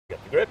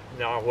Got the grip.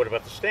 Now what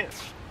about the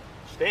stance?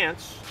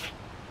 Stance,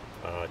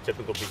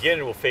 typical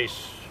beginner will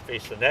face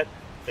the net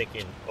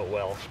thinking, oh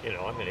well, you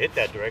know, I'm going to hit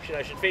that direction,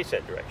 I should face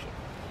that direction.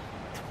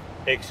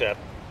 Except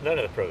none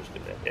of the pros do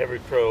that. Every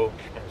pro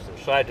has their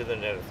side to the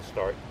net at the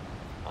start.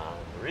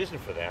 The reason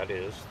for that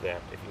is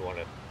that if you want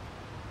to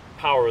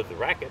power the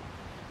racket,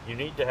 you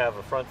need to have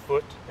a front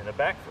foot and a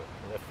back foot.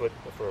 And that foot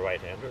for a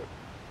right-hander,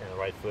 and the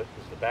right foot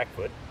is the back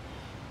foot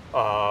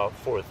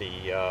for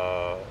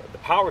the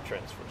power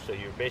transfer. So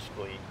you're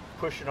basically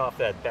pushing off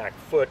that back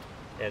foot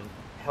and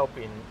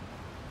helping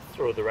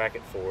throw the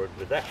racket forward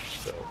with that.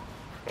 So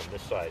from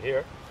this side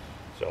here,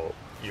 so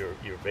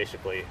you're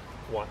basically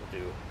wanting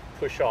to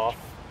push off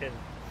and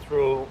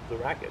throw the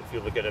racket. If you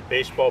look at a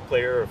baseball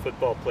player or a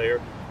football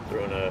player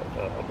throwing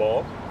a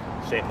ball,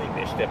 same thing.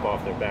 They step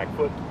off their back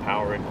foot to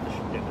power into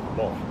the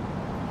ball.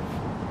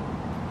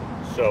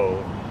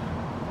 So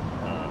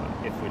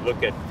if we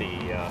look at the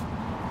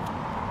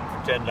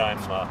pretend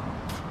that's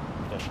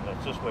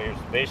this way. Here's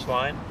the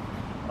baseline.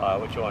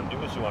 What you want to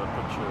do is you want to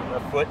put your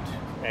left foot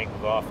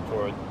angled off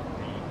toward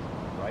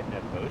the right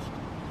net post,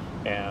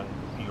 and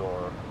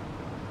your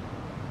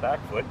back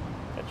foot,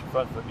 that's your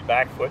front foot, your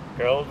back foot,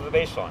 parallel to the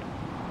baseline.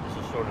 This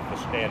is sort of the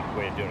standard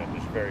way of doing it.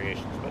 There's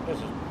variations, but this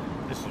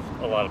is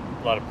a lot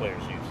of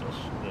players use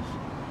this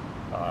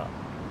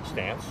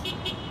stance.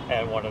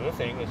 And one other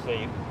thing is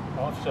they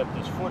offset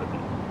this foot a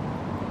bit,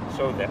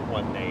 so that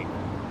when they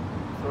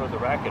throw the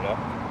racket up,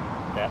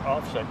 that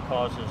offset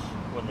causes,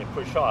 when they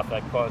push off,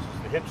 that causes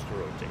the hips to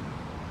rotate.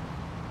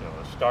 You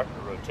know, start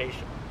the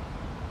rotation.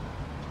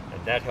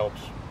 And that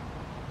helps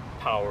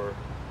power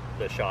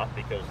the shot,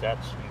 because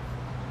that's,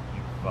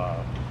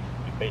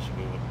 you've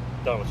basically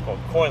done what's called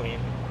coiling,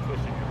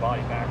 twisting your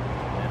body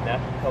backwards, and that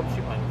helps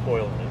you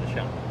uncoil into the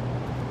shot.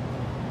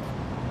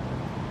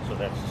 So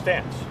that's the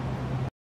stance.